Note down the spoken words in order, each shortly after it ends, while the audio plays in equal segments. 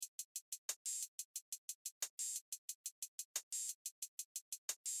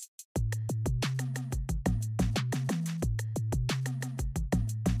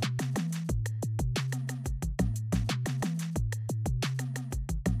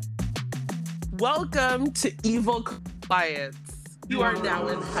Welcome to Evil Clients. You are now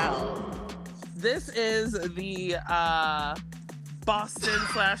in hell. This is the Boston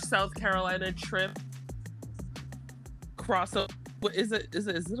 / South Carolina trip crossover. Is it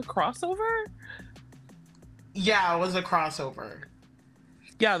a crossover? Yeah, it was a crossover.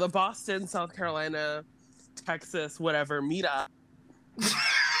 Yeah, the Boston, South Carolina, Texas, whatever meetup.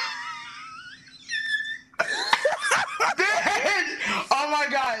 Oh my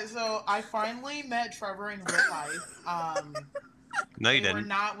god! So I finally met Trevor in real life. No, you they didn't. were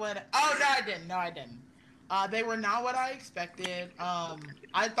not what. Oh no, I didn't. No, I didn't. They were not what I expected.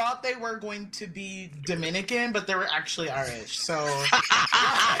 I thought they were going to be Dominican, but they were actually Irish. So.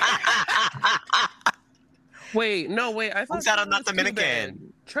 Wait. I thought I'm not Trevor was Dominican.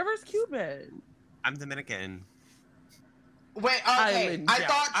 Cuban. Trevor's Cuban. I'm Dominican. Wait. Okay. Island, I yeah.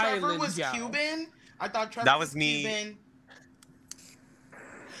 thought Trevor Island, was yeah. Cuban. I thought Trevor That was me. Cuban.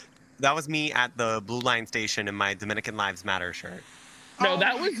 That was me at the Blue Line station in my Dominican Lives Matter shirt. No, Oh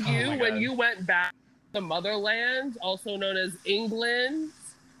that my was God. you Oh my when God. you went back to the motherland, also known as England.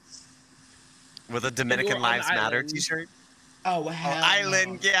 With a were Dominican on Lives the Matter island. t-shirt. Oh Oh, hell. no.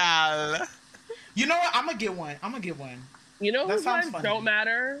 Island gal. You know what? I'm gonna get one. You know That whose sounds lives funny. don't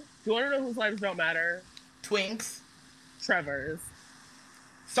matter? Do you want to know whose lives don't matter? Twinks. Trevor's.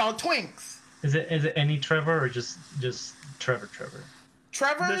 So Twinks. Is it any Trevor or just Trevor?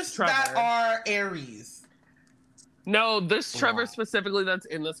 Trevor's This Trevor. that are Aries. No, this Trevor Wow. specifically that's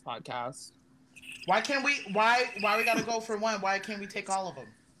in this podcast. Why can't we? Why we gotta go for one? Why can't we take all of them?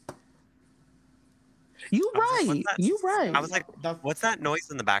 You I was like, right. what's that? You right. I was like, The- what's that noise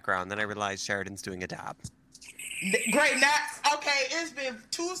in the background? Then I realized Sheridan's doing a dab. Great. Now, okay, it's been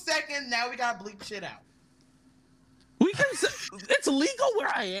 2 seconds. Now we gotta bleep shit out. we can. It's legal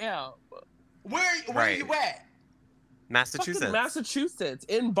where I am. Where Right. you at? Massachusetts. Fucking Massachusetts,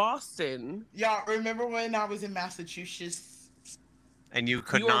 in Boston. Y'all remember when I was in Massachusetts? And you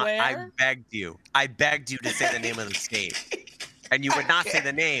could You were not. I where? begged you. I begged you to say the name of the state. And you would not say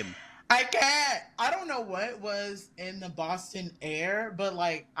the name. I can't. I don't know what was in the Boston air, but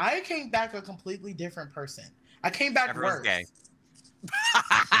like I came back a completely different person. I came back Everyone's worse. gay.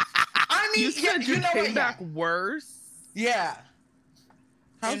 I mean, You said you know came what? back worse. Yeah.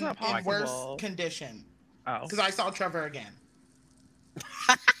 How's in, that in worse possible? condition Oh. because I saw Trevor again.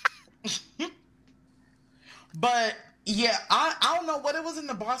 But yeah, I don't know what it was in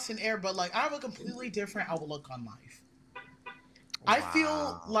the Boston air, but like I have a completely different outlook on life. I feel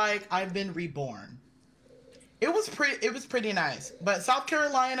Wow. like I've been reborn. It was pretty nice. But South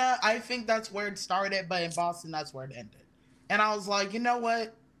Carolina, I think that's where it started, but in Boston that's where it ended. And I was like, you know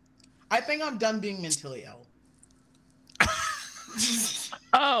what? I think I'm done being mentally ill.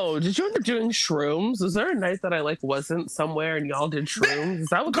 Oh, did you end up doing shrooms? Was there a night that I like wasn't somewhere and y'all did shrooms? Is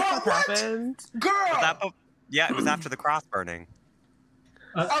that what the Girl, fuck what? happened? Girl. Was that yeah, it was after the cross burning.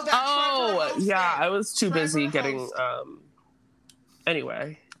 Oh, that Oh, Trevor hosted. yeah, I was too busy Trevor getting hosted.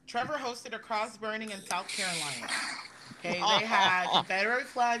 Anyway. Trevor hosted a cross burning in South Carolina. Okay, they had Confederate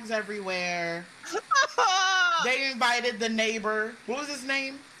flags everywhere. They invited the neighbor. What was his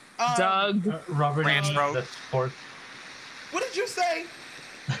name? Doug. Robert Ranch E. Road. the fourth. What did you say?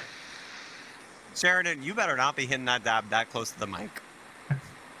 Sheridan, you better not be hitting that dab that close to the mic.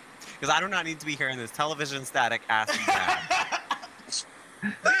 Because I do not need to be hearing this television static ass dab.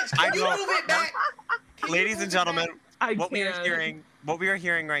 Bitch, I can you know. move it back? Can you Ladies move and it gentlemen, back? I what we are can't.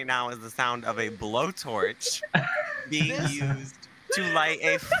 hearing right now is the sound of a blowtorch being This- used to light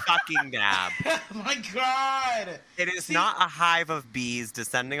a fucking dab. Oh my god. It is See- not a hive of bees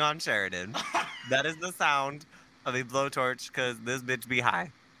descending on Sheridan. That is the sound of a blowtorch because this bitch be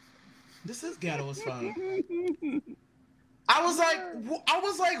high. This is ghetto as fuck. I was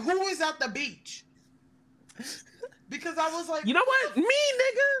like, who is at the beach? Because I was like, You know what? Me,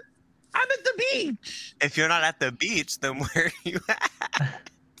 nigga. I'm at the beach. If you're not at the beach, then where are you at?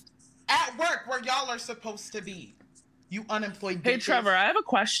 at work where y'all are supposed to be. You unemployed Hey, bitches. Trevor, I have a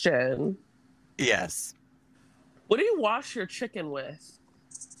question. Yes. What do you wash your chicken with?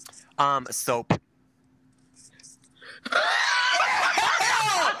 Soap.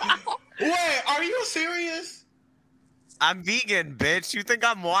 Wait, are you serious? I'm vegan, bitch. You think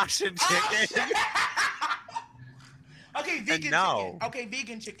I'm washing Oh, chicken? shit. Okay, vegan no. chicken. Okay,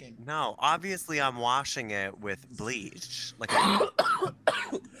 vegan chicken. No, obviously I'm washing it with bleach. Like a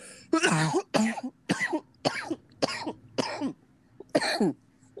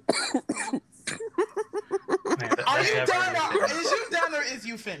Are you done? Is you done or is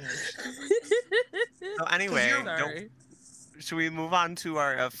you finished? So anyway, you're- don't, Sorry. should we move on to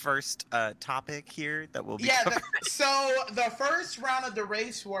our first topic here that will be Yeah. covered? So the first round of the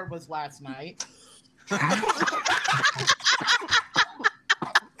race war was last night.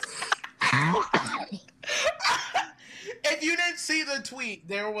 If you didn't see the tweet,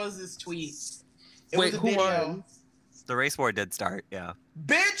 there was this tweet. It Wait, was a who video. won? The race war did start, yeah.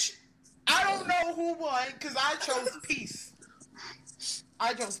 Bitch, I don't know who won because I chose peace.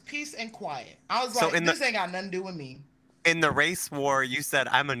 I chose peace and quiet. I was So like, in the- this ain't got nothing to do with me. In the race war, you said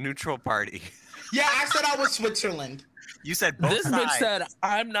I'm a neutral party. Yeah, I said I was Switzerland. You said both This sides. bitch said,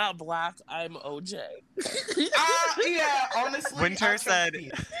 "I'm not black. I'm OJ." Yeah, honestly. Winter I chose said-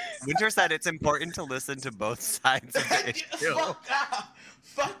 peace. Winter said it's important to listen to both sides of the issue. Fuck off.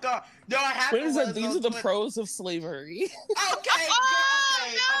 Fuck off. No, I have Winter to said, was "These on are the Twitter. pros of slavery." Okay,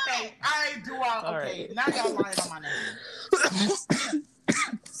 okay. I do all All okay. right. Now y'all lying on my name.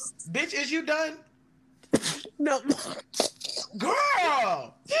 Bitch, is you done? No,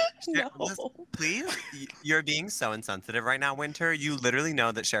 Girl! Yeah, no. listen, please, you're being so insensitive right now, Winter. You literally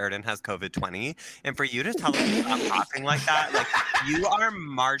know that Sheridan has COVID-20, and for you to tell us to stop talking like that, like you are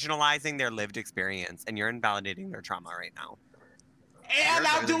marginalizing their lived experience, and you're invalidating their trauma right now. And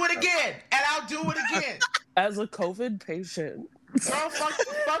You're I'll do it literally again. And I'll do it again. As a COVID patient, Girl,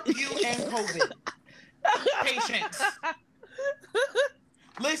 fuck you and COVID. Patience.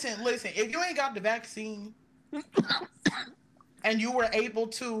 Listen. If you ain't got the vaccine and you were able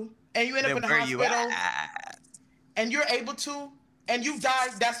to, and you end up Then in the where you hospital, at? and you're able to, and you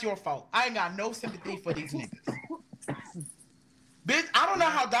died, that's your fault. I ain't got no sympathy for these niggas. Bitch, I don't know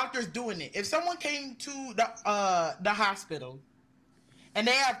how doctors doing it. If someone came to the hospital and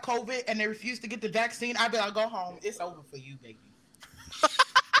they have COVID and they refuse to get the vaccine, I'd be like, go home. It's over for you, baby.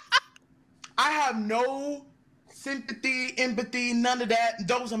 I have no sympathy, empathy, none of that.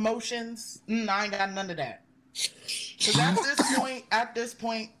 Those emotions, I ain't got none of that. Because at this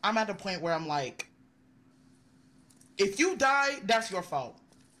point, I'm at the point where I'm like, if you die, that's your fault.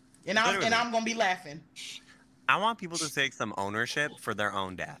 And Literally. I'm gonna be laughing. I want people to take some ownership for their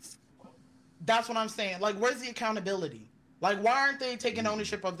own death. That's what I'm saying. Like, where's the accountability? Like, why aren't they taking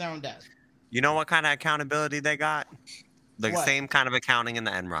ownership of their own death? You know what kind of accountability they got? The What? same kind of accounting in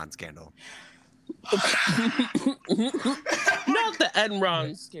the Enron scandal. not the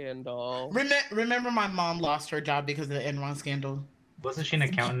Enron scandal. Remember my mom lost her job because of the Enron scandal? Wasn't she an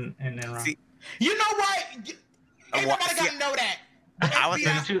accountant in Enron? See, You know what? Ain't what- nobody gotta know that. I was-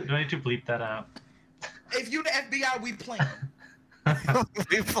 FBI, Do I need to bleep that out? if you the FBI, we playing.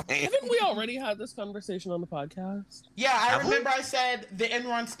 we playing. Haven't we already had this conversation on the podcast? Yeah, I Have we? remember I said the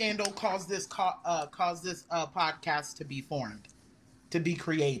Enron scandal caused this podcast to be formed, to be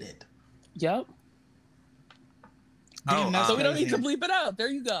created. Yep. Oh, So we don't need to crazy. bleep it out. There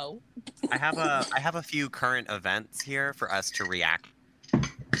you go. I have a few current events here for us to react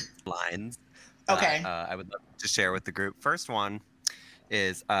lines. that, Okay. I would love to share with the group. First one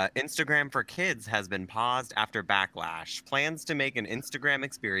is Instagram for Kids has been paused after backlash. Plans to make an Instagram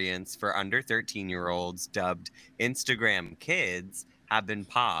experience for under 13-year-olds dubbed Instagram Kids have been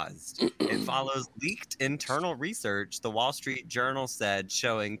paused. It follows leaked internal research, the Wall Street Journal said,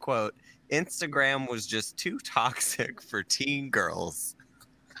 showing, quote, Instagram was just too toxic for teen girls.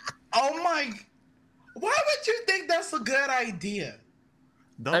 Oh my! Why would you think that's a good idea?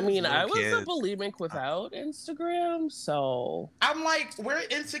 Those I mean, little I was kids. a bulimic without Instagram, so I'm like, we're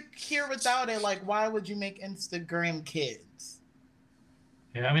insecure without it. Like, why would you make Instagram Kids?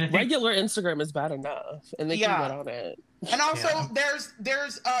 Yeah, I mean, I think regular Instagram is bad enough, and they Yeah. can get on it. And also, Yeah.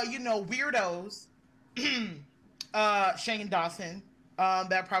 there's weirdos, Shane Dawson,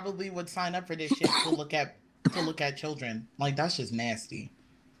 that probably would sign up for this shit to look at children. Like, that's just nasty.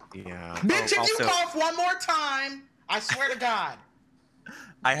 Yeah. Bitch, if you also, cough one more time, I swear to God,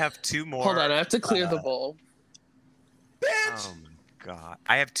 I have two more. Hold on, I have to clear the bowl. bitch. Oh my god!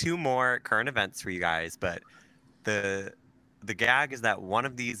 I have two more current events for you guys, but the gag is that one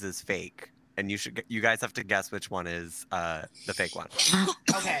of these is fake, and you guys have to guess which one is the fake one.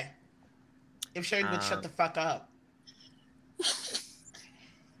 Okay. If Shane would shut the fuck up.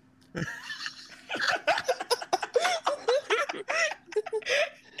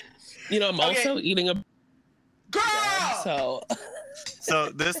 You know, I'm Okay. also eating a Girl! so So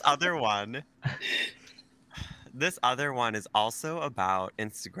this other one is also about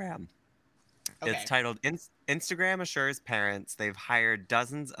Instagram. Okay. It's titled Instagram assures parents they've hired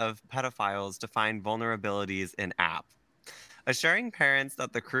dozens of pedophiles to find vulnerabilities in app. Assuring parents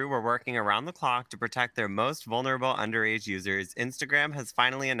that the crew were working around the clock to protect their most vulnerable underage users, Instagram has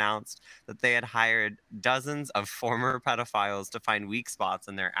finally announced that they had hired dozens of former pedophiles to find weak spots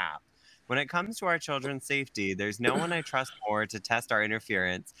in their app. When it comes to our children's safety, there's no one I trust more to test our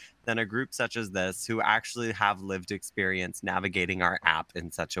interference than a group such as this who actually have lived experience navigating our app in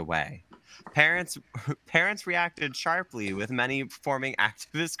such a way. Parents reacted sharply, with many forming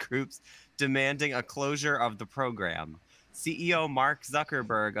activist groups demanding a closure of the program. CEO Mark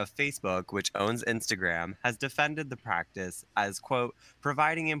Zuckerberg of Facebook, which owns Instagram, has defended the practice as, quote,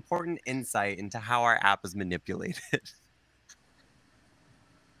 providing important insight into how our app is manipulated.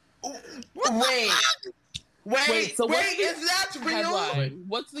 Wait, So what's the is that real? headline?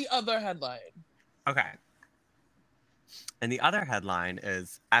 What's the other headline? Okay. And the other headline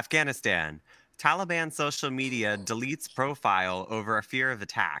is Afghanistan. Taliban social media deletes profile over a fear of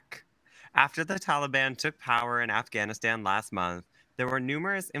attack. After the Taliban took power in Afghanistan last month, there were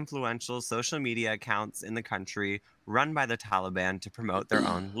numerous influential social media accounts in the country run by the Taliban to promote their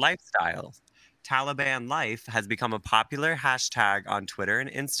own lifestyles. Taliban Life has become a popular hashtag on Twitter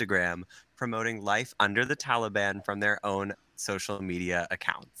and Instagram, promoting life under the Taliban from their own social media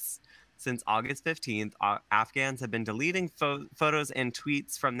accounts. Since August 15th, Afghans have been deleting photos and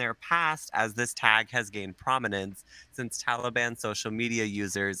tweets from their past as this tag has gained prominence, since Taliban social media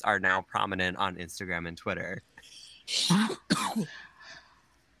users are now prominent on Instagram and Twitter.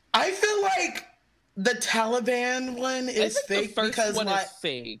 I feel like the Taliban one is fake the first because one like is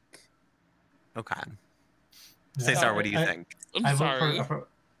fake. Okay. Cesar, what do you think? I'm sorry.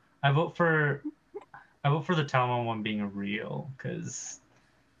 I vote for the Taliban one being real, because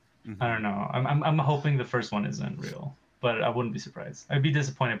I don't know. I'm hoping the first one isn't real, but I wouldn't be surprised. I'd be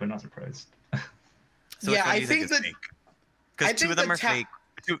disappointed, but not surprised. So yeah, I think that because two of them are fake.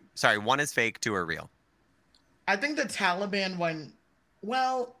 Sorry, one is fake, two are real. I think the Taliban one.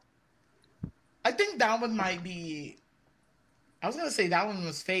 Well, I think that one might be. I was gonna say that one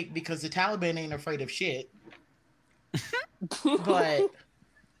was fake because the Taliban ain't afraid of shit. But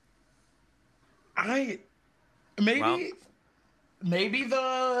maybe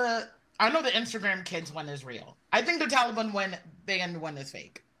the I know the Instagram kids one is real. I think the Taliban one is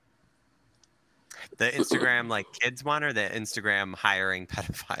fake. The Instagram kids one or the Instagram hiring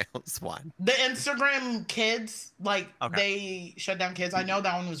pedophiles one? The Instagram kids, they shut down kids. I know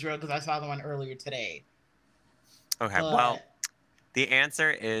that one was real because I saw the one earlier today. Okay, well, the answer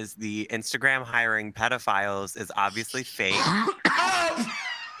is the Instagram hiring pedophiles is obviously fake.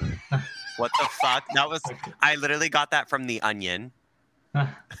 What the fuck? I literally got that from The Onion.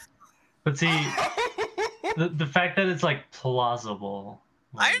 But see, the fact that it's plausible.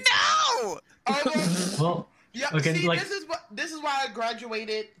 I know. Well, yeah. Okay, see, this is why I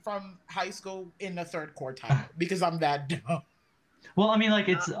graduated from high school in the third quartile because I'm that dumb. Well, I mean,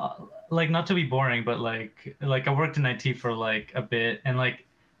 it's not to be boring, but I worked in IT for a bit, and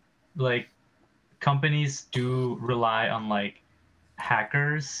companies do rely on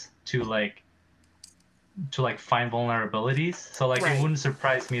hackers to find vulnerabilities. So It wouldn't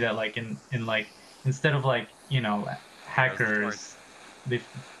surprise me that in instead of hackers,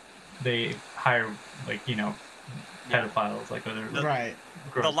 they hire pedophiles right.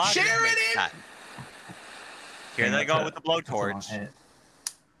 The logic makes sense. Here they go with the blowtorch.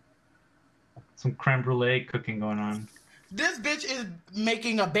 Some creme brulee cooking going on. This bitch is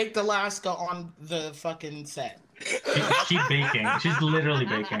making a baked Alaska on the fucking set. She's baking. She's literally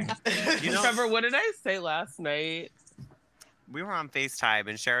baking. Trevor, what did I say last night? We were on FaceTime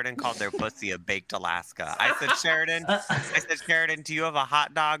and Sheridan called their pussy a baked Alaska. I said, Sheridan, do you have a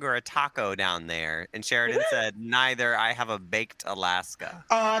hot dog or a taco down there? And Sheridan said, neither. I have a baked Alaska.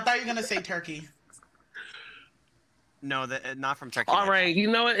 I thought you were gonna say turkey. No, not from Turkey. All right, you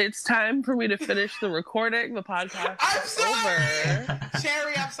know what? It's time for me to finish the recording. The podcast is over.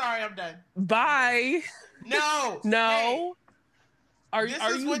 Sherry, I'm sorry, I'm done. Bye. No. Hey,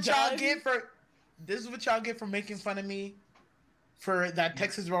 this is what y'all get for making fun of me for that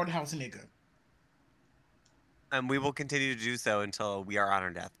Texas Roadhouse nigga. And we will continue to do so until we are on our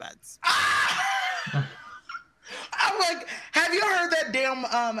deathbeds. I'm like, have you heard that damn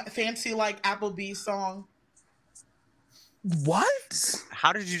fancy Applebee's song? What?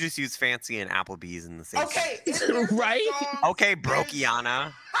 How did you just use fancy and Applebee's in the same sentence? Right? Okay,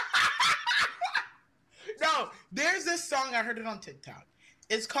 Brokiana. No, there's this song, I heard it on TikTok.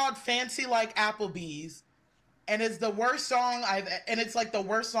 It's called Fancy Like Applebee's, and it's the worst song it's the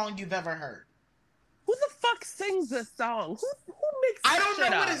worst song you've ever heard. Who the fuck sings this song? Who makes I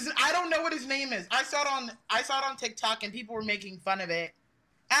don't know what his name is. I saw it on TikTok and people were making fun of it.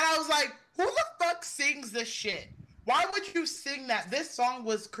 And I was like, who the fuck sings this shit? Why would you sing that? This song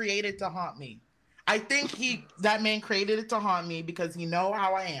was created to haunt me. I think that man created it to haunt me because he know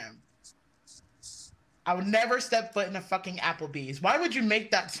how I am. I would never step foot in a fucking Applebee's. Why would you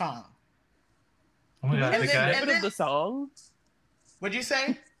make that song? Oh my god, And the then- guy. and Snippet of the song? What'd you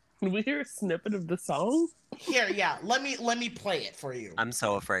say? Can we hear a snippet of the song? Here, yeah. Let me play it for you. I'm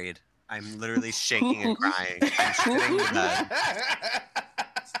so afraid. I'm literally shaking and crying. I'm shitting the bed.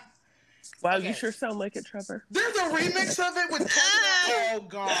 Wow, Okay. you sure sound like it, Trevor. There's a remix of it with Kesha. Oh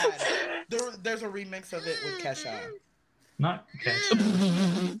god. There's a remix of it with Kesha. Not okay.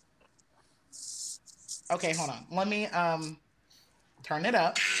 Okay, hold on. Let me turn it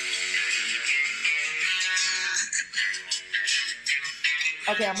up.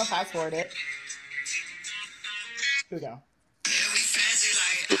 Okay, I'm gonna fast forward it. Here we go.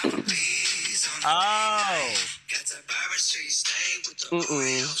 Oh.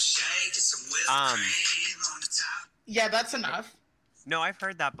 Yeah, that's enough. No, I've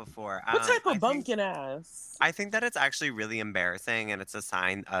heard that before. What type I of think- bumpkin ass? I think that it's actually really embarrassing, and it's a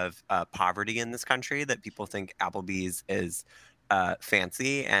sign of poverty in this country that people think Applebee's is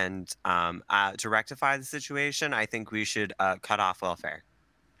fancy. And to rectify the situation, I think we should cut off welfare.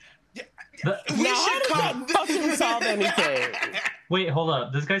 We Now, how should does come. that fucking solve anything? Wait, hold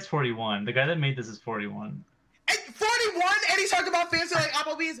up. This guy's 41. The guy that made this is 41. 41, and he's talking about fancy like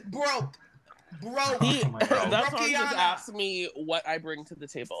Applebee's. Broke. He, Oh my God. that's why he just Brokiana. asked me what I bring to the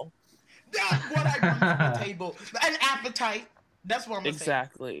table. That's what I bring to the table. An appetite. That's what I'm gonna say.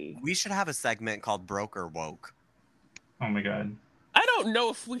 Exactly. We should have a segment called Broke or Woke. Oh my god. I don't know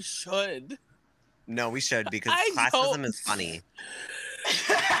if we should. No, we should, because I classism don't- is funny.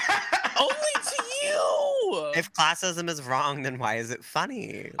 Only to you. If classism is wrong, then why is it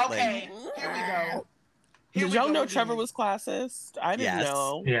funny? Okay, here we go. Here Did we y'all go know again. Trevor was classist? I didn't Yes.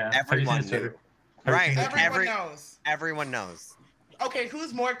 know. Yeah. have you seen Everyone his Twitter? knew. Have you Right. seen his Twitter? Everyone Every- knows. Everyone knows. Okay,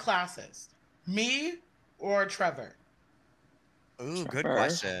 who's more classist? Me or Trevor? Ooh, good Trevor.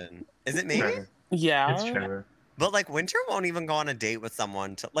 question. Is it me? Trevor. Yeah. It's Trevor. But like Winter won't even go on a date with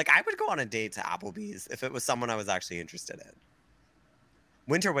someone to like I would go on a date to Applebee's if it was someone I was actually interested in.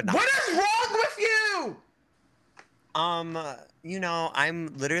 Winter would not. What is wrong with you? You know,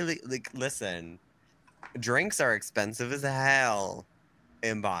 I'm literally like listen, drinks are expensive as hell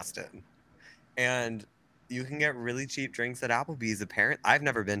in Boston. And you can get really cheap drinks at Applebee's. I've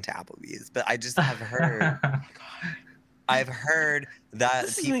never been to Applebee's, but I just have heard I've heard that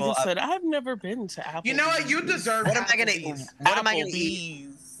This people nigga said, I've never been to Applebee's. You know what? You deserve. What am I gonna eat? Applebee's. What am I gonna eat?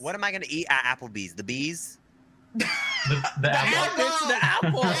 Applebee's. What am I gonna eat at Applebee's? The bees? the The apple. Bitch, the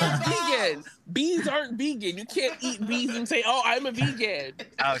apple is Apple. vegan. Bees aren't vegan. You can't eat bees and say, "Oh, I'm a vegan."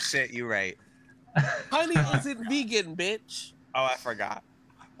 Oh shit, you right. Honey isn't vegan, bitch. Oh, I forgot.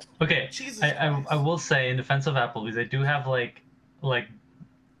 Okay, Jesus I Christ. will say in defense of Applebee's, they do have like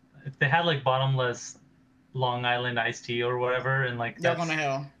if they had like bottomless Long Island iced tea or whatever, and like Y'all that's, gonna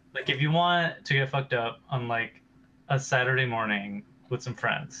hell. like if you want to get fucked up on like a Saturday morning with some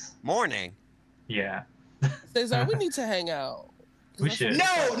friends, Morning. yeah, Cesar, we need to hang out. We That's should.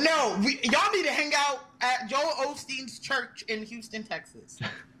 what No, y'all need to hang out at Joel Osteen's church in Houston, Texas.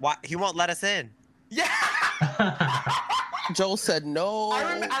 Why he won't let us in? Yeah. Joel said no.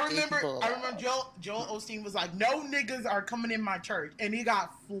 I gay remember people allowed. Joel Osteen was like, "No niggas are coming in my church," and he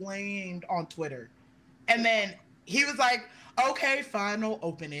got flamed on Twitter. And then he was like, "Okay, fine, I'll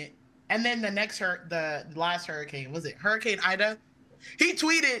open it." And then the last hurricane, was it Hurricane Ida? He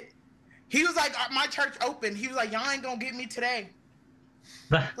tweeted, he was like, "My church opened." He was like, "Y'all ain't gonna get me today.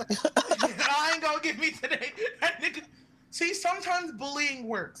 Y'all ain't gonna get me today." That nigga, see, sometimes bullying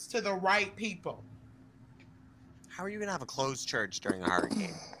works to the right people. How are you gonna have a closed church during a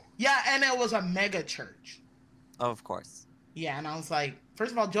hurricane? Yeah, and it was a mega church. Oh, of course. Yeah, and I was like,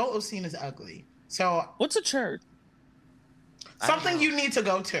 first of all, Joel Osteen is ugly. So What's a church? I don't something know. you need to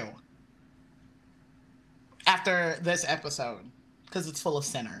go to after this episode, because it's full of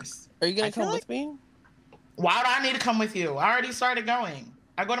sinners. Are you gonna I feel come like- with me? Why do I need to come with you? I already started going.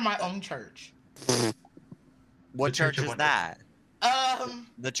 I go to my own church. What The Church church of is Wonder. that?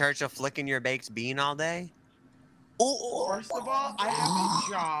 The church of flicking your baked bean all day? First of all, I have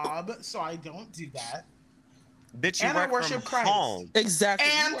a job, so I don't do that. Bitch, you And I work worship from Christ. home. Exactly.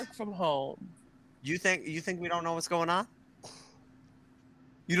 And- You work from home. You think we don't know what's going on?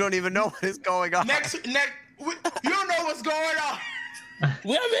 You don't even know what is going on. You don't know what's going on.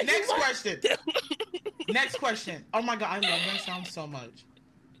 We are making Next money. question. Next question. Oh my god, I love that sound so much.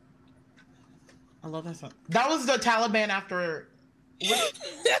 I love that sound. That was the Taliban after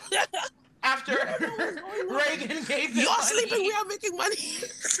Reagan gave them Y'all money. sleeping? We are making money.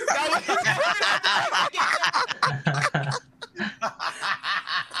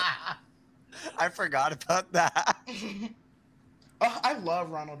 I forgot about that. Oh, I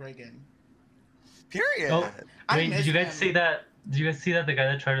love Ronald Reagan. Period. Oh, I wait, miss did you guys him. see that? Did you guys see that the guy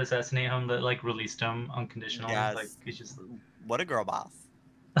that tried to assassinate him that like released him unconditionally? Yes. Like he's just. What a girl boss.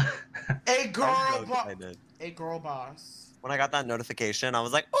 A I girl was so boss. excited. A girl boss. When I got that notification, I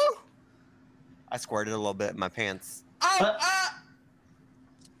was like, "Ooh!" I squirted a little bit in my pants. Oh,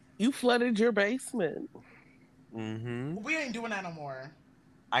 You flooded your basement. Mm-hmm. we ain't doing that no more.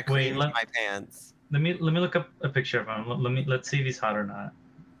 I cleaned my pants. Let me look up a picture of him. Let's see if he's hot or not.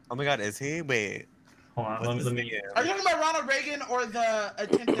 Oh my god, is he? Wait. Hold on. What's Let his me. name? Are you talking about Ronald Reagan or the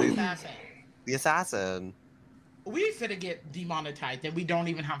attempted assassin? The assassin. We finna get demonetized and we don't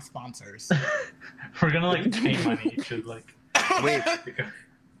even have sponsors. We're gonna like pay money to like. Wait.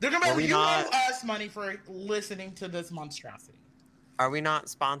 They're gonna Are be we like, you not- owe us money for listening to this monstrosity. Are we not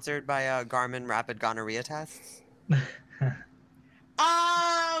sponsored by Garmin Rapid Gonorrhea Tests?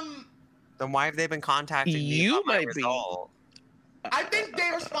 Then why have they been contacting me You about my might be. result? I think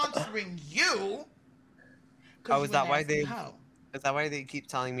they were sponsoring you. 'Cause Oh, you is that an why nasty they- hoe. Is that why they keep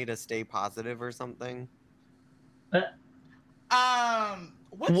telling me to stay positive or something?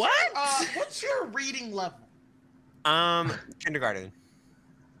 What's your reading level? Kindergarten.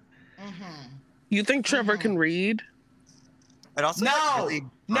 Mm-hmm. You think Trevor can read? It also No, really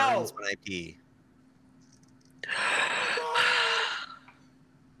no. burns when I pee.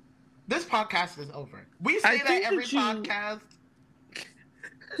 This podcast is over. We I say that think every that you- podcast.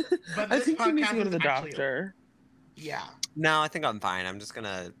 But I this think you need to podcast go to is the actually over. doctor. Yeah. No, I think I'm fine. I'm just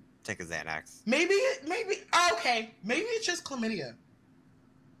gonna take a Xanax. Maybe. Okay. Maybe it's just chlamydia.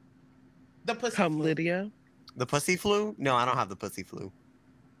 The pussy. Come, flu. Lydia. The pussy flu? No, I don't have the pussy flu.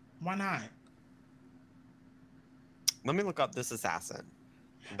 Why not? Let me look up this assassin.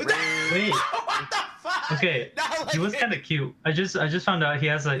 Wait. What the fuck? Okay, No, like- he was kind of cute. I just found out he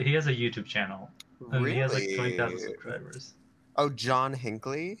has a YouTube channel. And Really? he has like 20,000 subscribers. Oh, John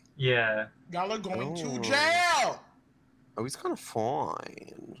Hinckley? Yeah. Y'all are going to Oh. jail. Oh, he's kind of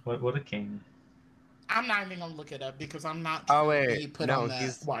fine. What a king. I'm not even gonna look it up because I'm not Oh, trying to wait. be put No, on the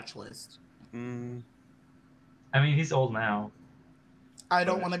he's- watch list. Mm, I mean, he's old now. I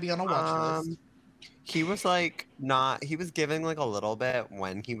don't want to be on a watch list. he was like not. He was giving like a little bit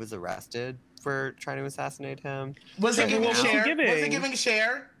when he was arrested for trying to assassinate him. Was it Trevor, giving what was he share? Was it giving? giving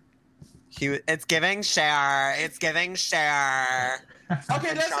share? It's giving share. It's giving share. Okay,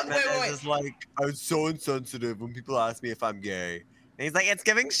 And that's Shawn wait. Mendes is like, I'm so insensitive when people ask me if I'm gay. And he's like, it's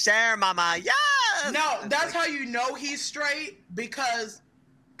giving share, mama. Yes. No, It's that's like, how you know he's straight because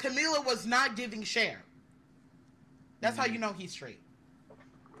Camila was not giving share. That's how you know he's straight.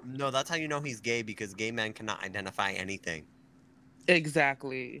 No, that's how you know he's gay because gay men cannot identify anything.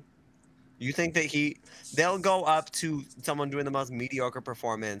 Exactly. You think that they'll go up to someone doing the most mediocre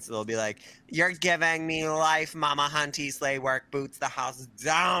performance. They'll be like, you're giving me life, mama, hunty, slay work, boots the house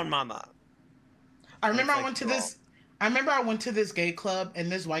down, mama. I remember It's I like, went to girl. this. I remember I went to this gay club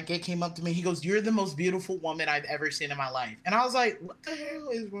and this white gay came up to me. He goes, "You're the most beautiful woman I've ever seen in my life." And I was like, "What the hell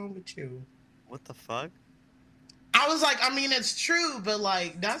is wrong with you?" What the fuck? I was like, "I mean, it's true, but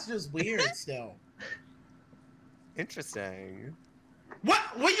like, that's just weird still." Interesting. What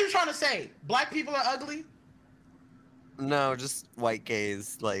are you trying to say? Black people are ugly? No, just white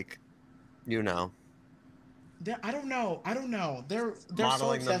gays, like, you know, I don't know. They're so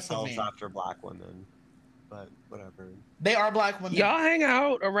modeling obsessed with themselves me. after black women. But whatever. They are black women. Y'all hang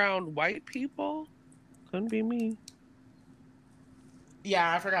out around white people? Couldn't be me.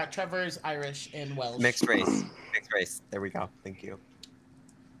 Yeah, I forgot. Trevor's Irish and Welsh. Mixed race. Mixed race. There we go. Thank you.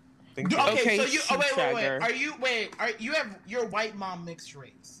 Thank you. Okay, Okay, so you. Oh wait. Shagger. Are you have your white mom mixed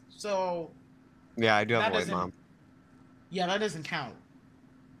race? So Yeah, I do have that a white doesn't- mom. yeah, that doesn't count.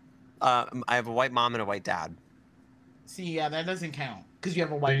 I have a white mom and a white dad. See, yeah, that doesn't count because you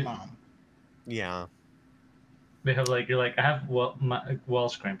have a white Wait. mom. Yeah. They have like I have my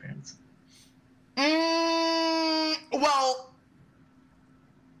Welsh grandparents. Well,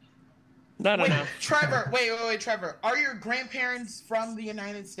 Not wait, enough. Trevor. Wait, Trevor. Are your grandparents from the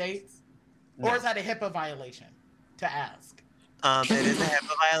United States, or No. is that a HIPAA violation to ask? It is a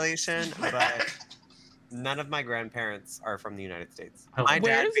HIPAA violation, but none of my grandparents are from the United States. Oh. My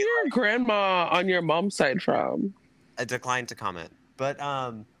dad Where's be your grandma on your mom's side from? I declined to comment. But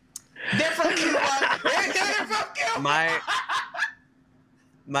They're from Cuba. They're from Cuba.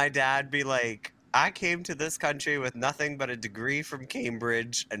 my dad be like, I came to this country with nothing but a degree from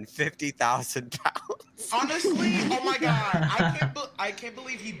Cambridge and 50,000 pounds. Honestly, oh my god, I can't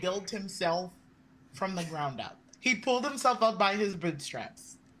believe he built himself from the ground up. He pulled himself up by his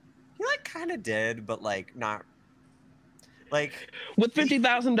bootstraps. He like kind of did, but like not. Like With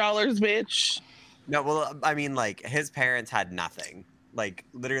 $50,000, bitch. no, well, I mean, like his parents had nothing. Like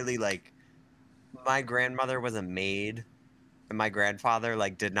literally, like my grandmother was a maid, and my grandfather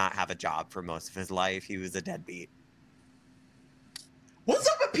like did not have a job for most of his life. He was a deadbeat. What's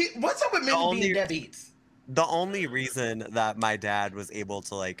up with men being deadbeats? The only reason that my dad was able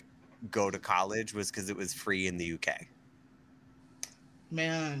to like go to college was because it was free in the UK.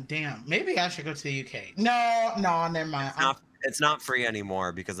 Man, damn. Maybe I should go to the UK. No, never mind. It's not free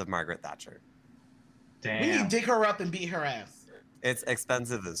anymore because of Margaret Thatcher. Damn. We need to dig her up and beat her ass. It's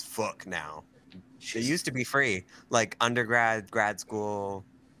expensive as fuck now. It used to be free, like undergrad, grad school,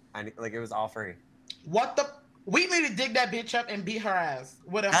 like it was all free. What the? We need to dig that bitch up and beat her ass.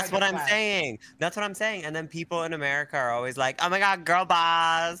 That's what I'm saying. That's what I'm saying. And then people in America are always like, "Oh my God, girl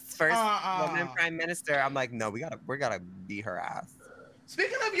boss, first woman prime minister." I'm like, no, we gotta beat her ass.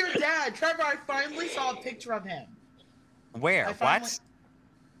 Speaking of your dad, Trevor, I finally saw a picture of him. Where? What?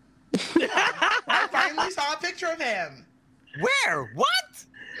 I finally saw a picture of him. Where? What?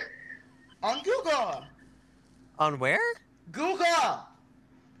 On Google. On where? Google.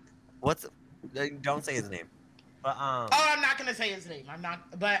 What's? Don't say his name. But Oh, I'm not gonna say his name. I'm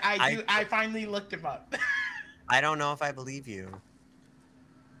not. But I finally looked him up. I don't know if I believe you.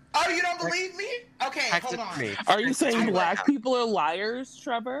 Oh, you don't believe me? Okay, hold on. Are you saying black people are liars,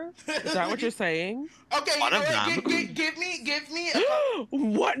 Trevor? Is that what you're saying? Okay, One you know of what? them. Give me.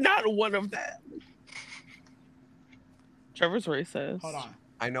 What? Not one of them. Trevor's racist. Hold on.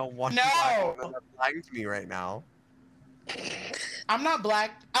 I know one. No. Black woman that's lying to me right now. I'm not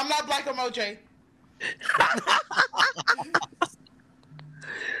black. I'm not black emoji.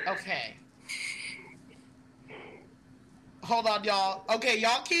 Okay. Hold on, y'all. Okay,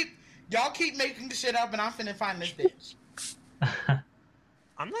 y'all keep making the shit up, and I'm finna find this bitch.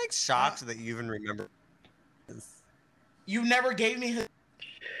 I'm like shocked that you even remember this. You never gave me his.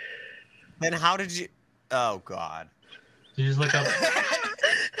 Then how did you? Oh God. Did you just look up?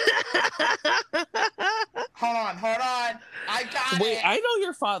 Hold on. I got it. Wait, I know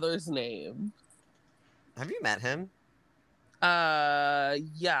your father's name. Have you met him?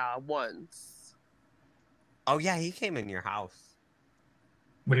 Yeah, once. Oh yeah, he came in your house.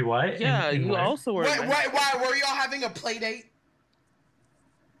 Wait, what? Yeah, In you where? also were. Wait, why were y'all having a play date?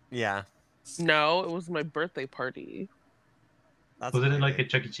 Yeah. No, it was my birthday party. That's Was it weird. like a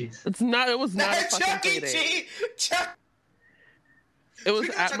Chuck E. Cheese? It was not a fucking Chuck play E. date. Cheese. It was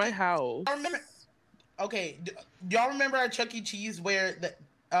Speaking of at Chuck my E. house. I remember. Okay, do y'all remember at Chuck E. Cheese where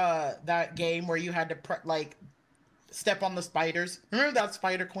that game where you had to step on the spiders? Remember that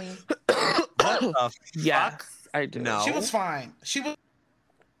Spider Queen? What the fuck? Yes, I do. No. She was fine. She was.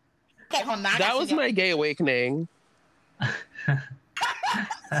 That was my gay awakening.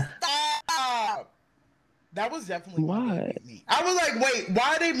 Stop. That was definitely What? me. I was like, wait,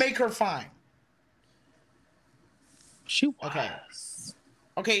 why they make her fine? She was.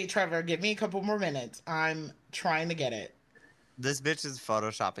 Okay, Trevor, give me a couple more minutes. I'm trying to get it. This bitch is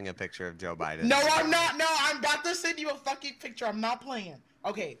photoshopping a picture of Joe Biden. No, I'm not. No, I'm about to send you a fucking picture. I'm not playing.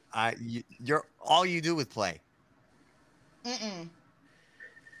 Okay. You're all you do is play.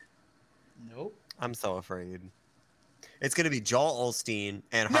 Nope. I'm so afraid. It's gonna be Joel Osteen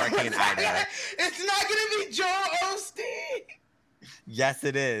and Hurricane Ida. It's not gonna be Joel Osteen. Yes,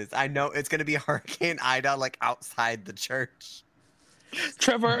 it is. I know it's gonna be Hurricane Ida, like outside the church.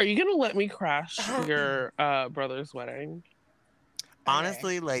 Trevor, are you gonna let me crash your brother's wedding?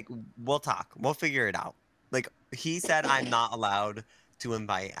 Honestly, like we'll talk. We'll figure it out. Like he said, I'm not allowed to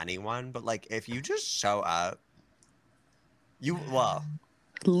invite anyone, but like if you just show up,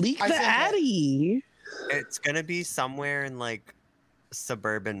 Leak the Addy. It's gonna be somewhere in like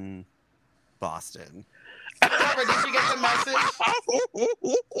suburban Boston. Trevor, did you get the message? All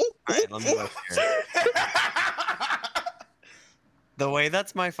right, let me look here. The way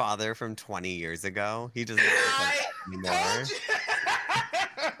that's my father from 20 years ago, he doesn't look like that anymore.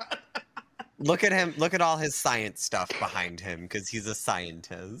 Look at him. Look at all his science stuff behind him because he's a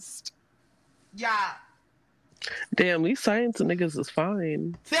scientist. Yeah. Damn, these science niggas is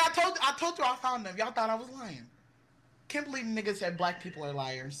fine. See, I told you I found them. Y'all thought I was lying. Can't believe niggas said black people are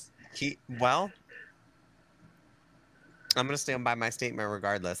liars. Well, I'm gonna stand by my statement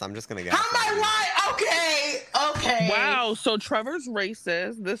regardless. I'm just gonna get. How am I lying? Okay. Wow, so Trevor's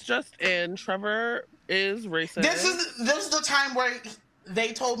racist. This just in, Trevor is racist. This is the time where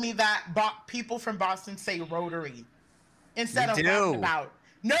they told me that people from Boston say Rotary instead of roundabout.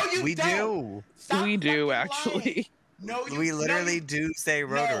 No, you don't. Stop we do fucking actually. lying. No, you. We literally do say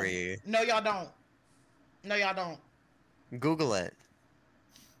Rotary. No, y'all don't. No, y'all don't. Google it.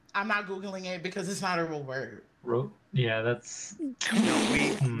 I'm not Googling it because it's not a real word. Yeah, that's. No,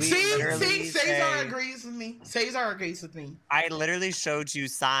 we See, literally Cesar say- agrees with me. Cesar agrees with me. I literally showed you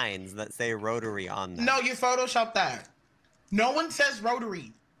signs that say Rotary on them. No, you photoshopped that. No one says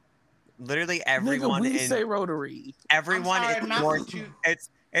Rotary. Literally Nigga, everyone we in say Rotary. everyone I'm in sorry, North. Massachusetts.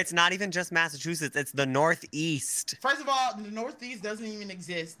 It's not even just Massachusetts. It's the Northeast. First of all, the Northeast doesn't even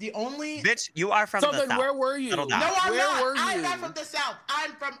exist. The only Bitch, you are from So the then South. where were you? Settle down. No, I'm Where not. were I'm you? not from the South.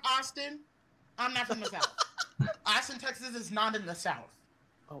 I'm from Austin. I'm not from the South. Austin, Texas is not in the South.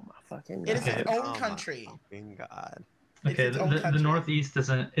 Oh my fucking It is god. its Oh own my country. fucking God. It's Okay, its own the country. Northeast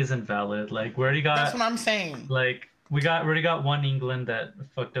isn't valid. Like we already That's got what I'm saying. like we already got one England that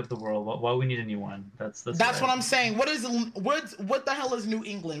fucked up the world. Why we need a new one? That's That's what I'm saying. What the hell is New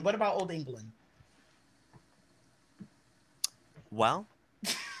England? What about Old England? Well,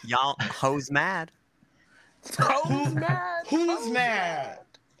 y'all hoes mad. Who's mad? Who's mad?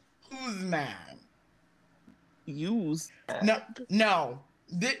 Who's mad? Use. No.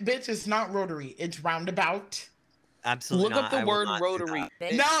 Bitch, it's not Rotary. It's roundabout. Absolutely Look not. up the I will word not do Rotary.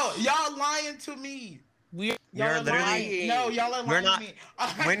 that. No, y'all lying to me. We Y'all You're are literally- lying. No, y'all are We're lying not-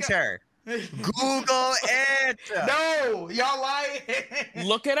 to me. Winter, Google it. No, y'all lying.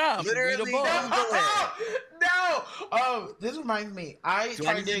 look it up. Literally Read a book. don't- Google No. Oh, this reminds me. I Do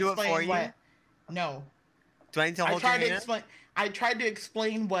I tried need to to do it for explain you? what. No, Do I need to I hold your tried to hand? explain. I tried to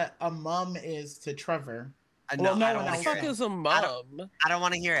explain what a mum is to Trevor. No, well, no I one don't want else to What hear the fuck it. is a mum? I don't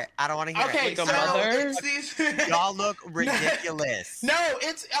want to hear it. I don't want to hear Okay, Like a so mother? it's these. it. Y'all look ridiculous. No,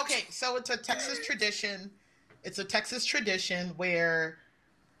 it's okay. So it's a Texas tradition. It's a Texas tradition where,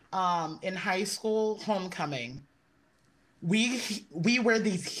 in high school homecoming, we wear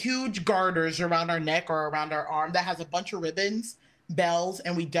these huge garters around our neck or around our arm that has a bunch of ribbons, bells,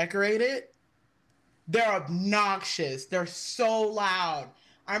 and we decorate it. They're obnoxious. They're so loud.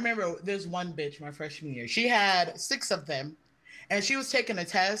 I remember there's one bitch my freshman year. She had 6 of them, and she was taking a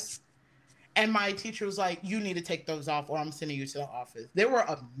test. And my teacher was like, "You need to take those off, or I'm sending you to the office." They were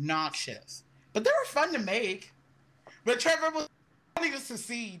obnoxious, but they were fun to make. But Trevor was wanting to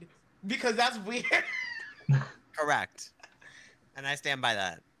succeed because that's weird. Correct. And I stand by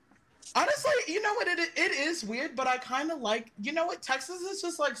that. Honestly, you know what? It is weird, but I kind of like. You know what? Texas is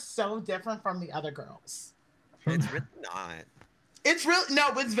just like so different from the other girls. It's really not. It's real. No,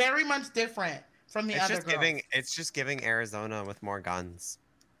 it's very much different from the It's other just girls. giving. It's just giving Arizona with more guns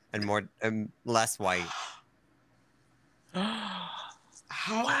and more less white.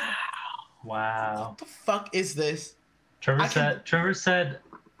 How? Wow. What the fuck is this? Trevor I can- said.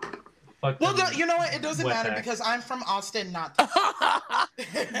 Fuck Well, them you know what? It doesn't matter wetbacks. because I'm from Austin, not.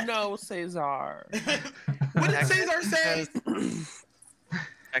 No, Cesar. What did Cesar say?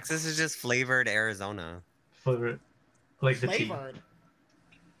 Texas is just flavored Arizona. Flavor, like the tea. Flavored.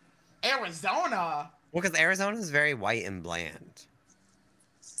 Arizona. Well, because Arizona is very white and bland.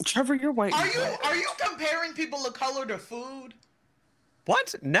 Trevor, you're white. Are you comparing people of color to food?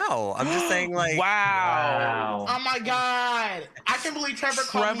 What? No, I'm just saying like. Wow. Oh my god! I can believe Trevor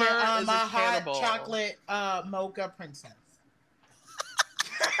called me Trevor is my a hot cannibal. chocolate mocha princess.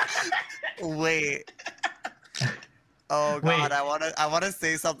 Wait. Oh Wait. God, I wanna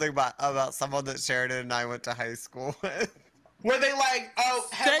say something about someone that Sheridan and I went to high school with. Were they like, oh,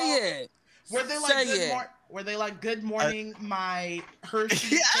 hello? Say it. Were they like, Say it. were they like, good morning, my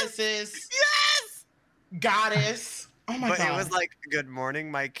Hershey Yes! Kisses Yes. goddess? Oh my But god! it was like, good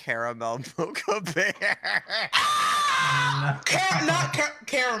morning, my caramel mocha bear.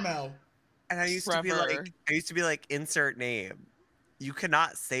 Caramel. And I used Trevor. to be like, insert name. You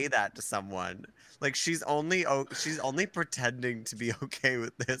cannot say that to someone. Like she's only pretending to be okay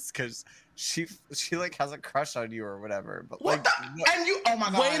with this because she like has a crush on you or whatever. But What like, the? And you? Oh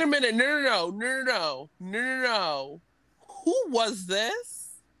my god! Wait a minute. No. Who was this?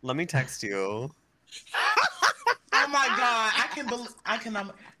 let me text you. Oh my god!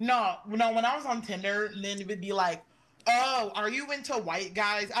 No. When I was on Tinder, then it would be like, "Oh, are you into white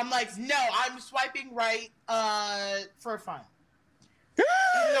guys?" I'm like, "No, I'm swiping right, for fun."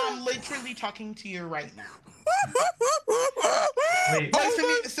 Even though I'm literally talking to you right now. Wait, Wait, send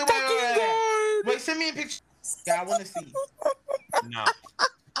me. So wait, send me a picture. Yeah, I want to see. No,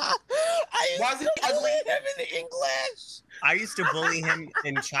 I Why is it ugly? him in English. I used to bully him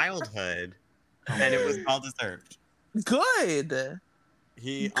in childhood, and it was well deserved. Good.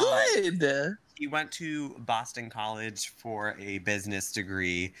 He he went to Boston College for a business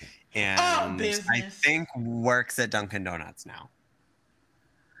degree, and I business. think works at Dunkin' Donuts now.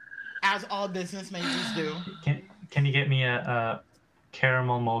 As all business majors do. can you get me a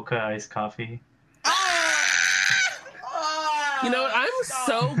caramel mocha iced coffee? You know what? I'm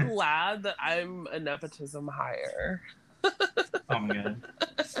so glad that I'm a nepotism hire. Oh my god.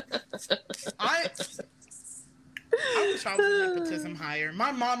 I wish I was a nepotism hire.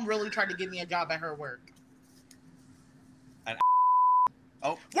 My mom really tried to get me a job at her work.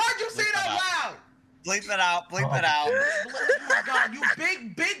 Oh, Why'd you say that loud? bleep it out. Bleep it out. Oh my god, you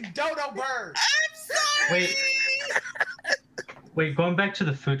big dodo bird. I'm sorry. Wait, going back to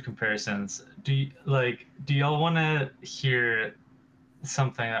the food comparisons, do y'all want to hear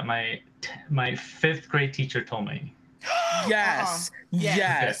something that my 5th grade teacher told me? Yes.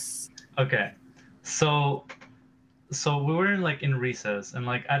 Yes. Okay. So we were in recess, and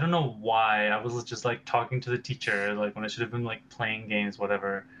I don't know why I was just talking to the teacher when I should have been playing games,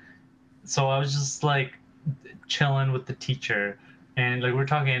 whatever. So I was just chilling with the teacher, and we're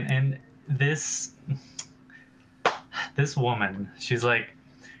talking, and this woman, she's like,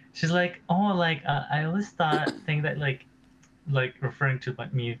 oh, I always think that referring to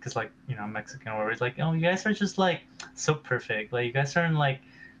me because I'm Mexican, or it's oh, you guys are just so perfect, you guys are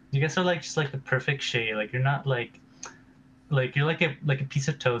just the perfect shade, you're not you're like a piece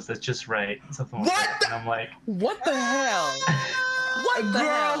of toast that's just right, something like that. And I'm like, what the hell? What the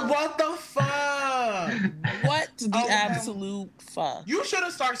hell? What the fuck? What the absolute fuck? You should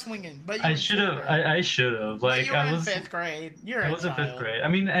have started swinging, but I should have. I should have. you were in 5th grade. I was in 5th grade. I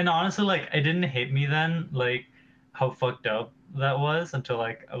mean, and honestly, it didn't hit me then, how fucked up that was, until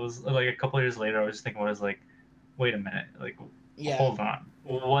I was a couple years later. I was just thinking, wait a minute, hold on,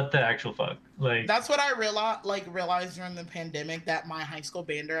 what the actual fuck? That's what I realized during the pandemic, that my high school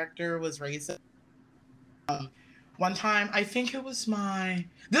band director was racist. One time, I think it was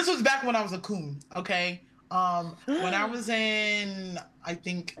this was back when I was a coon, okay? When I was I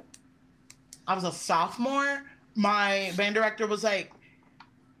think I was a sophomore, my band director was like,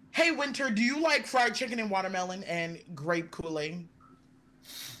 hey, Winter, do you like fried chicken and watermelon and grape Kool-Aid?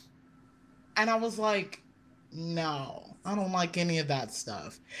 And I was like, no, I don't like any of that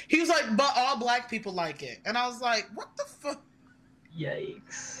stuff. He was like, but all black people like it. And I was like, what the fuck?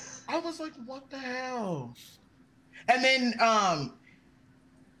 Yikes. I was like, what the hell? And then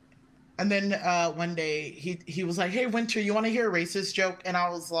one day he was like, hey, Winter, you want to hear a racist joke? And I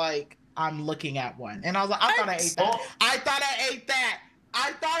was like, I'm looking at one. And I was like, I thought I ate that. I thought I ate that.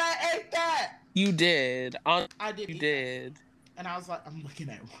 I thought I ate that. You did. I did. You did. And I was like, I'm looking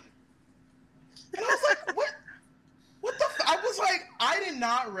at one. And I was like, what? What the I was like, I did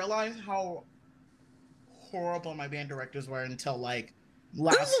not realize how horrible my band directors were until last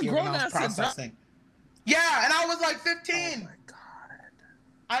year when I was processing. Yeah, and I was 15. Oh my god.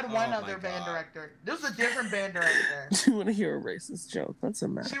 I had one other band director. This was a different band director. Do you want to hear a racist joke? That's a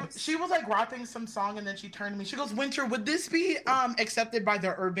mess. She was rapping some song, and then she turned to me. She goes, Winter, would this be accepted by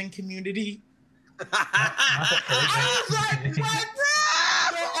the urban community? I was like, what?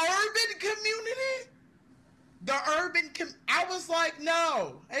 The urban community? I was like,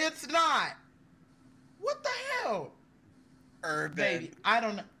 no, it's not. What the hell? Urban. Baby, I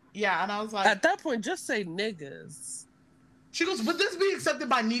don't know. Yeah, and I was like... At that point, just say niggas. She goes, would this be accepted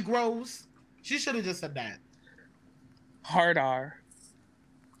by Negroes? She should have just said that. Hard R.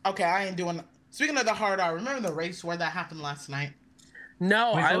 Okay, I ain't doing... Speaking of the hard R, remember the race war that happened last night?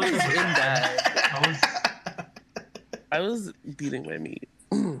 No, I was in that. I was beating my meat.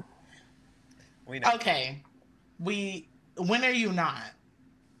 We know. Okay. When are you not?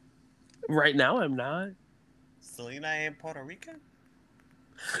 Right now, I'm not. Selena in Puerto Rican?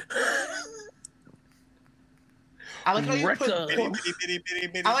 I like how you put... I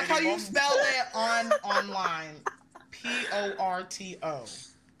like how you spelled spelled it online. Porto.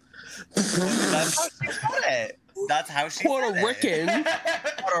 That's how she put it. That's how she Puerto Rican.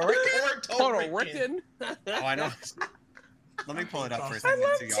 Puerto Rican. Oh, I know. Let me pull it up for a I second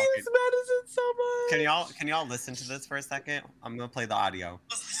love so James y'all Madison so much. can y'all listen to this for a second? I'm gonna play the audio.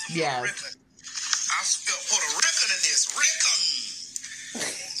 Yeah. I spelled Puerto Rican in this. Rican.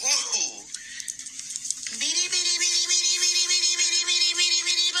 Whoa. Beady, beady, beady, beady, beady, beady, beady, beady, beady,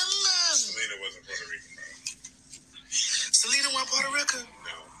 beady, bum. Selena wasn't Puerto Rican, bro. Selena wasn't Puerto Rican?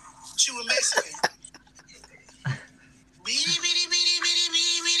 No. She was Mexican. Beady, beady, beady, beady,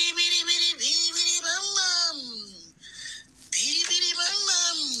 beady, beady, beady, beady, beady, beady, bum. Beady, beady,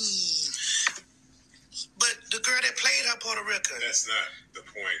 bum. But the girl that played her Puerto Rican. That's not the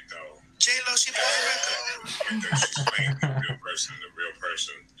point, though. J-Lo, she Puerto Rican. She's playing the real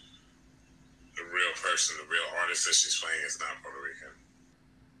person, the real artist that she's playing is not Puerto Rican.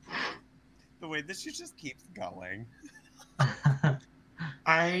 The way that she just keeps going.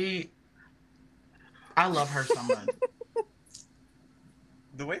 I love her so much.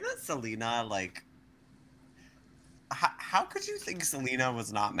 The way that Selena, how could you think Selena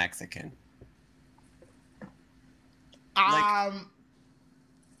was not Mexican?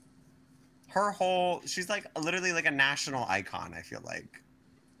 She's like literally like a national icon, I feel like.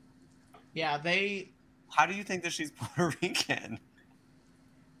 Yeah, How do you think that she's Puerto Rican?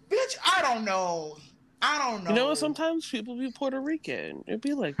 Bitch, I don't know. You know what? Sometimes people be Puerto Rican. It'd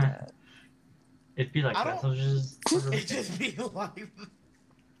be like that. It'd be like that. So It just be like.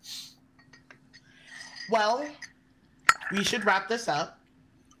 Well, we should wrap this up.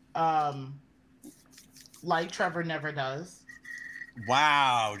 Like Trevor never does.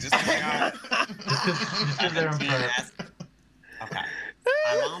 Wow, just just they're on prep. Okay,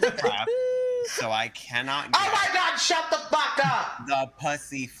 I'm on prep, so I cannot get Oh my God, shut the fuck up! the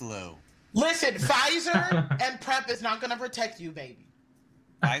pussy flu. Listen, Pfizer and PrEP is not gonna protect you, baby.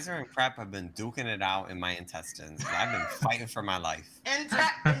 Pfizer and PrEP have been duking it out in my intestines. I've been fighting for my life.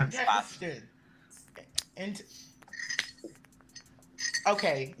 Intestine.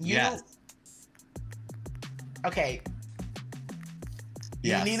 Okay, Yes. Okay.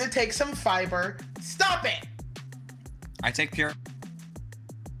 You Yes. need to take some fiber. Stop it! I take Pure.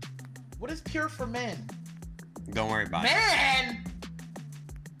 What is Pure for men? Don't worry about it. Man!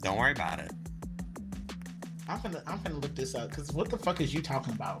 Don't worry about it. I'm gonna look this up because what the fuck is you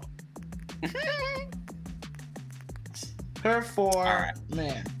talking about? Pure for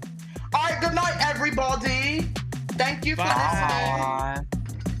men. All right, good night, everybody. Thank you for listening.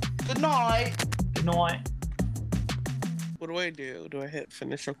 Good night. Good night. What do I do? Do I hit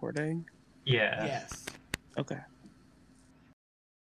finish recording? Yeah. Yes. Okay.